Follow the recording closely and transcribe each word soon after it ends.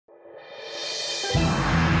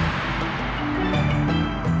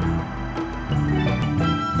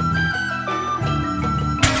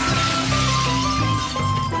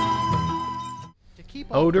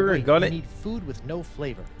Odor, Wait, got you it. need food with no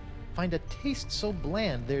flavor. Find a taste so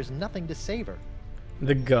bland there's nothing to savor.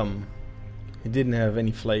 The gum. It didn't have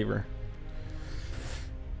any flavor.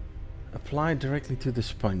 Apply directly to the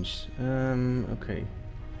sponge. Okay.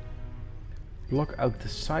 Block out the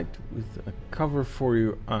sight with a cover for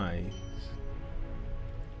your eyes.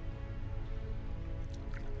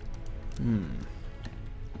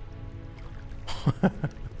 I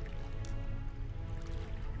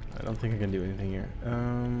don't think I can do anything here.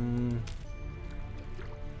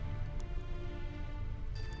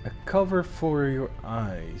 A cover for your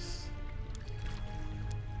eyes.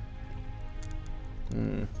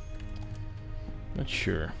 Not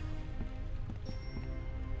sure.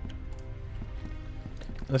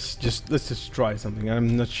 Let's just try something.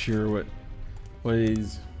 I'm not sure what it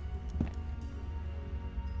is.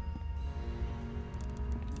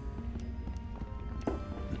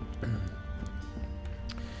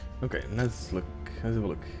 Okay, let's look. Let's have a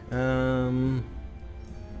look. Let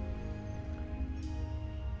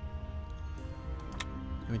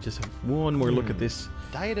me just have one more look at this.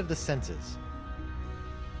 Diet of the senses.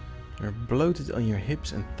 You're bloated on your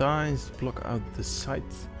hips and thighs. Block out the sight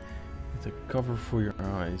with a cover for your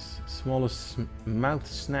eyes. Smallest mouth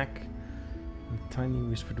snack. A tiny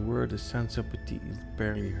whispered word. A sound so petite is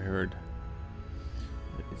barely heard.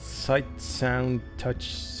 It's sight, sound,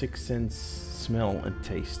 touch, sixth sense, smell, and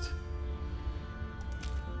taste.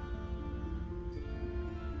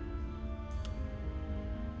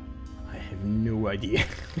 I have no idea.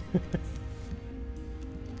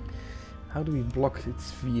 How do we block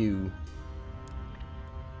its view?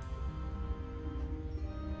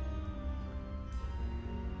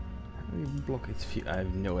 How do we block its view? I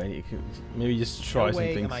have no idea. Maybe just try No some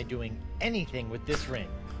way things. am I doing anything with this ring.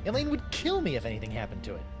 Elaine would kill me if anything happened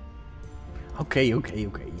to it. Okay. Wait,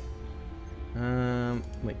 can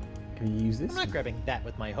you use this? I'm not grabbing that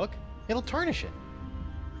with my hook. It'll tarnish it.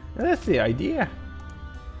 That's the idea.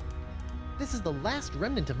 This is the last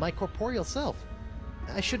remnant of my corporeal self.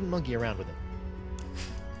 I shouldn't monkey around with it.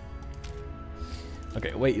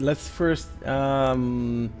 Okay, wait, let's first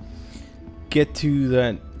get to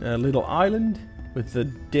that little island with the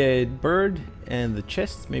dead bird and the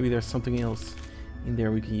chest. Maybe there's something else in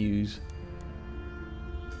there we can use.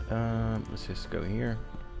 Let's just go here.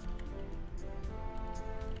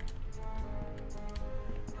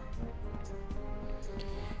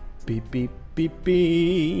 Beep beep beep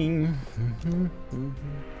beep.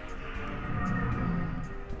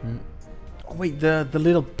 Oh wait, the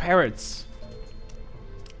little parrots.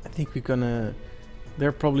 I think we're gonna.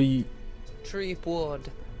 They're probably.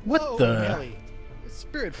 Threepwood. What oh, the? Nelly.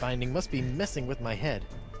 Spirit binding must be messing with my head.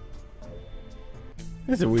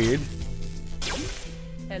 That's weird.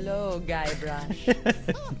 Hello, Guybrush.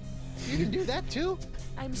 You can do that too?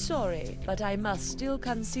 I'm sorry, but I must still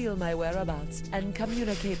conceal my whereabouts and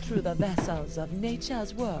communicate through the vessels of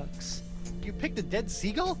nature's works. You picked a dead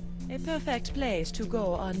seagull? A perfect place to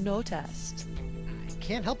go unnoticed. I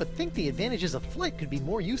can't help but think the advantages of flight could be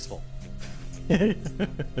more useful.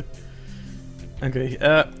 Okay,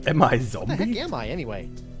 am I a What the zombie? heck am I anyway?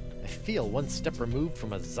 I feel one step removed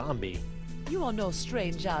from a zombie. You are no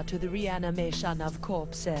stranger to the reanimation of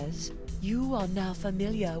corpses. You are now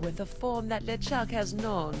familiar with the form that LeChuck has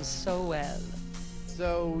known so well.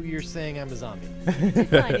 So you're saying I'm a zombie?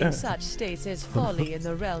 Finding such states is folly in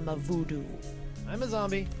the realm of voodoo. I'm a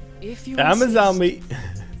zombie. If you I'm a insist- zombie.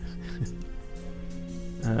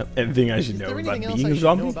 Anything I should Is know there about anything else being I a should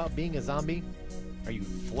zombie? know about being a zombie? Are you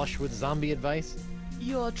flush with zombie advice?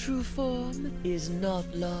 Your true form is not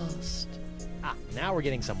lost. Ah, now we're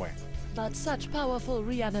getting somewhere. But such powerful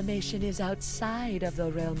reanimation is outside of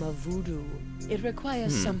the realm of voodoo. It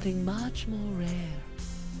requires something much more rare.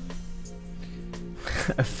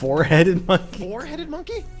 A four-headed monkey? Four-headed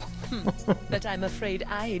monkey? That I'm afraid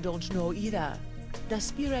I don't know either. The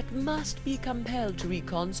spirit must be compelled to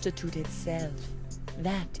reconstitute itself.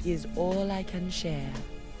 That is all I can share.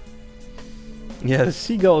 Yeah, the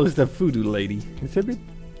seagull is the voodoo lady. It's a bit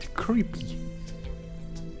creepy.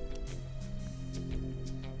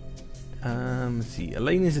 Let's see.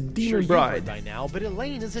 Elaine is a demon Sure, you've bride. heard by now, but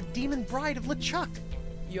Elaine is a demon bride of LeChuck.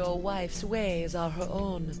 Your wife's ways are her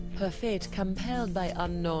own, her fate compelled by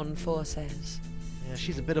unknown forces. Yeah,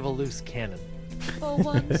 she's a bit of a loose cannon. For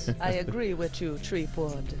once, I agree with you,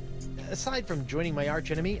 Threepwood. Aside from joining my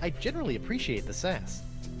archenemy, I generally appreciate the sass.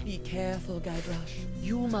 Be careful, Guybrush.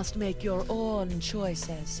 You must make your own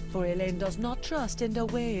choices, for Elaine does not trust in the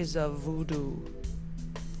ways of voodoo.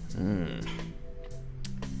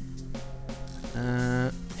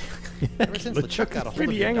 Ever since LeChuck got a hold of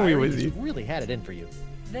pretty your angry diary, with he's you. really had it in for you.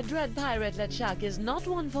 The dread pirate LeChuck is not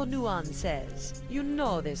one for nuances. You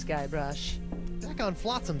know this, Guybrush. Back on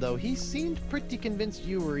Flotsam, though, he seemed pretty convinced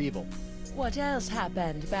you were evil. What else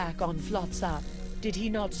happened back on Flotsam? Did he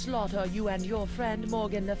not slaughter you and your friend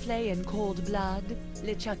Morgan Le Fay in cold blood?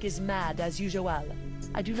 LeChuck is mad as usual.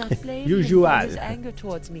 I do not blame him for his anger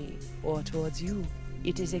towards me, or towards you.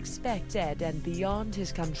 It is expected and beyond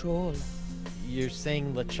his control. You're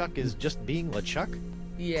saying LeChuck is just being LeChuck?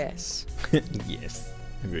 Yes. Yes.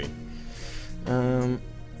 Agree. I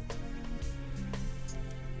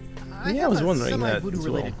Yeah, I was wondering that as Semi-voodoo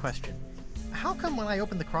related well. question. How come when I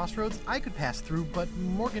opened the crossroads, I could pass through, but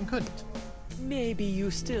Morgan couldn't? Maybe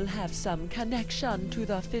you still have some connection to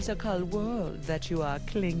the physical world that you are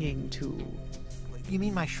clinging to. You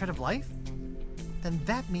mean my shred of life? Then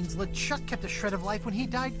that means LeChuck kept a shred of life when he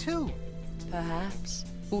died too. Perhaps.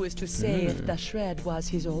 Who is to say if the shred was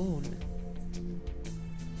his own?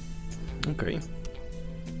 Okay.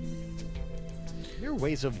 Your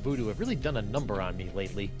ways of voodoo have really done a number on me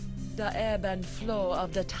lately. The ebb and flow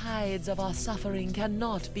of the tides of our suffering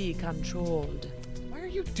cannot be controlled. Why are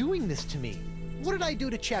you doing this to me? What did I do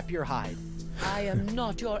to chap your hide? I am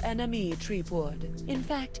not your enemy, Threepwood. In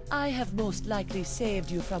fact, I have most likely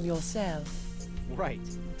saved you from yourself. Right.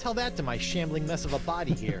 Tell that to my shambling mess of a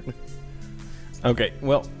body here. Okay,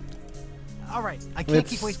 well, All right, I can't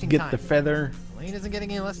keep let's wasting get time. the feather. Lane isn't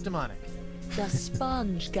getting any less demonic. The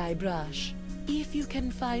sponge, Guybrush. If you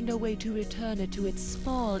can find a way to return it to its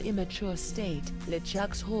small, immature state,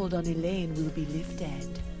 LeChuck's hold on Elaine will be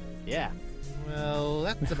lifted. Yeah. Well,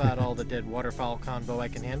 that's about all the dead waterfowl convo I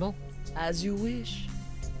can handle. As you wish.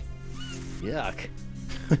 Yuck.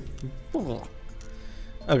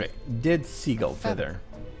 Okay, dead seagull feather.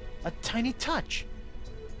 A tiny touch.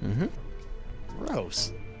 Mm-hmm.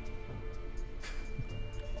 Gross.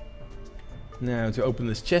 Now to open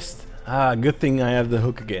this chest. Ah, good thing I have the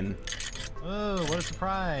hook again. Oh, what a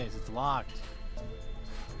surprise. It's locked.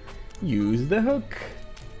 Use the hook.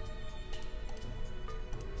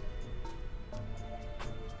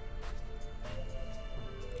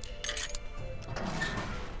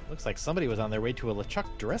 Looks like somebody was on their way to a LeChuck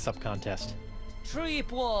dress-up contest.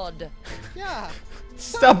 Threepwood! Yeah.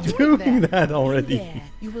 Stop doing that already. There,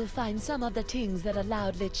 you will find some of the things that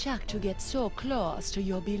allowed LeChuck to get so close to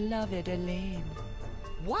your beloved Elaine.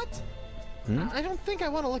 What? Hmm? I don't think I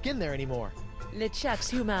want to look in there anymore. LeChuck's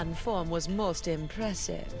human form was most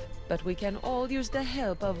impressive, but we can all use the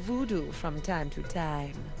help of voodoo from time to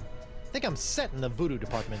time. I think I'm set in the voodoo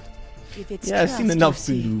department. If it's Yeah, I've seen trust enough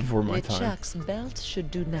you voodoo seek, for my time. LeChuck's belt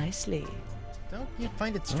should do nicely. Don't you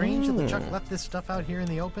find it strange that LeChuck Oh. left this stuff out here in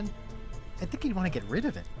the open? I think he'd want to get rid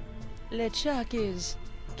of it. LeChuck is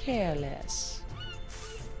careless.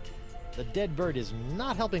 The dead bird is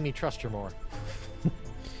not helping me trust her more.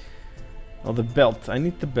 Oh, the belt. I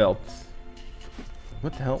need the belt.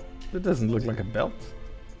 What the hell? That doesn't look like a belt.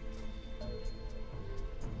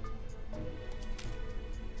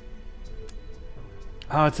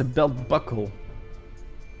 Ah, it's a belt buckle.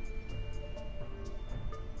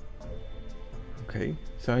 Okay,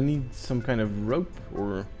 so I need some kind of rope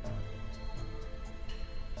or...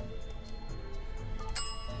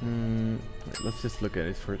 let's just look at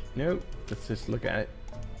it first. No, let's just look at it.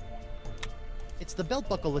 It's the belt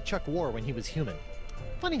buckle LeChuck wore when he was human.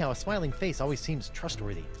 Funny how a smiling face always seems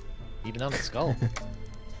trustworthy, even on the skull.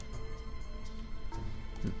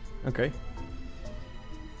 Okay.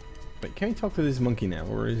 Wait, can we talk to this monkey now,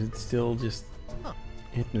 or is it still just Huh.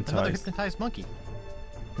 hypnotized? Another hypnotized monkey.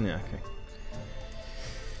 Yeah, okay.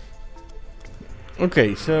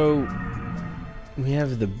 Okay, so we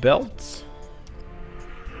have the belt.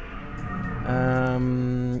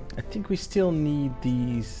 I think we still need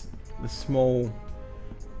the small...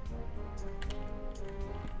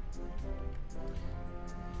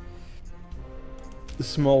 The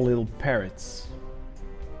small little parrots.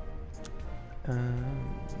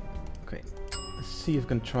 Okay, let's see if I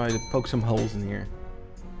can try to poke some holes in here.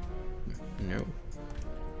 No.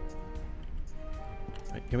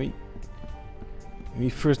 Wait, can we? We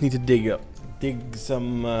first need to dig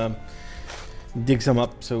some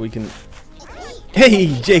up so we can. Hey,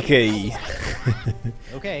 JK!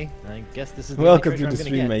 Okay, I guess this is the Welcome only to the treasure I'm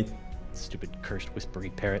stream, gonna mate. get. Stupid cursed whispery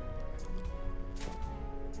parrot.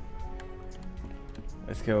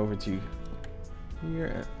 Let's go over to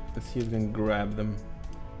here. Let's see if we can grab them.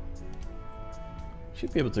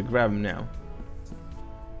 Should be able to grab them now.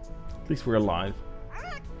 At least we're alive.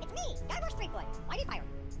 It's me, Guybrush Threepwood. Why did you fire?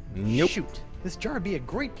 Nope. Shoot, this jar would be a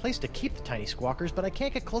great place to keep the tiny squawkers, but I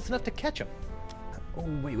can't get close enough to catch them. Oh,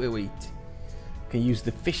 wait. Can use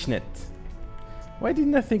the fishnet. Why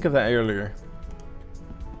didn't I think of that earlier?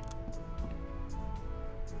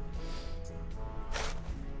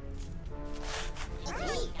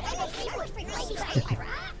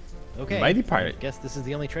 Okay. Mighty pirate. Guess this is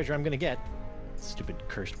the only treasure I'm gonna get. Stupid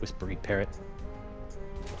cursed whispery parrot.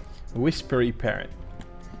 Whispery parrot.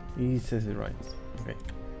 He says it right. Okay.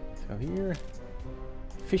 So here.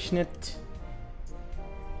 Fishnet.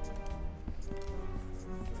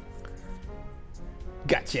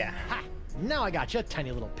 Gotcha. Ha! Now I gotcha,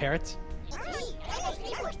 tiny little parrots.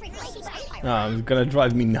 Oh, it's gonna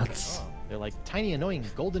drive me nuts. Oh, they're like tiny annoying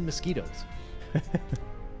golden mosquitoes.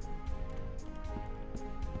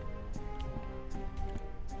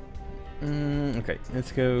 Okay,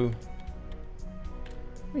 let's go.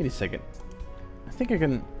 Wait a second. I think I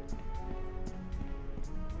can.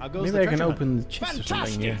 How goes Maybe the I can treasure hunt? open the chest or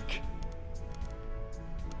something here.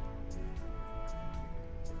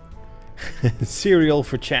 Cereal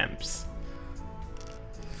for champs.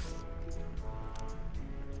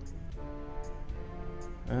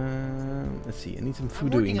 Let's see. I need some I'm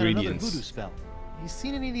voodoo working on another ingredients. voodoo spell. You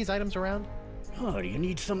seen any of these items around? Oh, you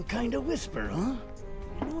need some kind of whisper, huh?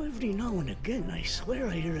 You know, every now and again, I swear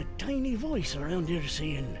I hear a tiny voice around here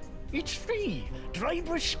saying, "It's free! Dry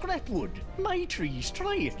brush scrap wood! My trees,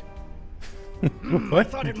 try it!" I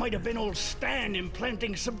What? thought it might have been old Stan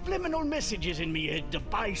implanting subliminal messages in me head to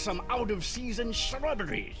buy some out-of-season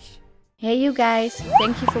shrubberies. Hey you guys,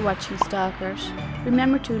 thank you for watching Stalkers.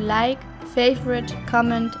 Remember to like, favorite,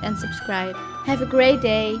 comment and subscribe. Have a great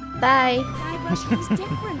day. Bye. Guybrush, he's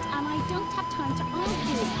different and I don't have time to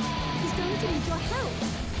argue. He's going to need your help.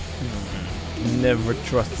 Never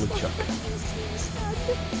trust Woodchuck.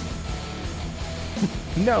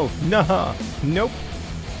 No, nah, nope,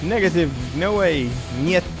 negative, no way,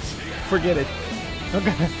 niet, forget it. Not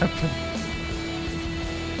gonna happen.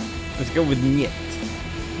 Let's go with niet.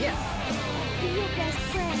 Yeah. Be your best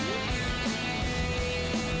friend.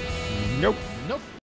 Nope.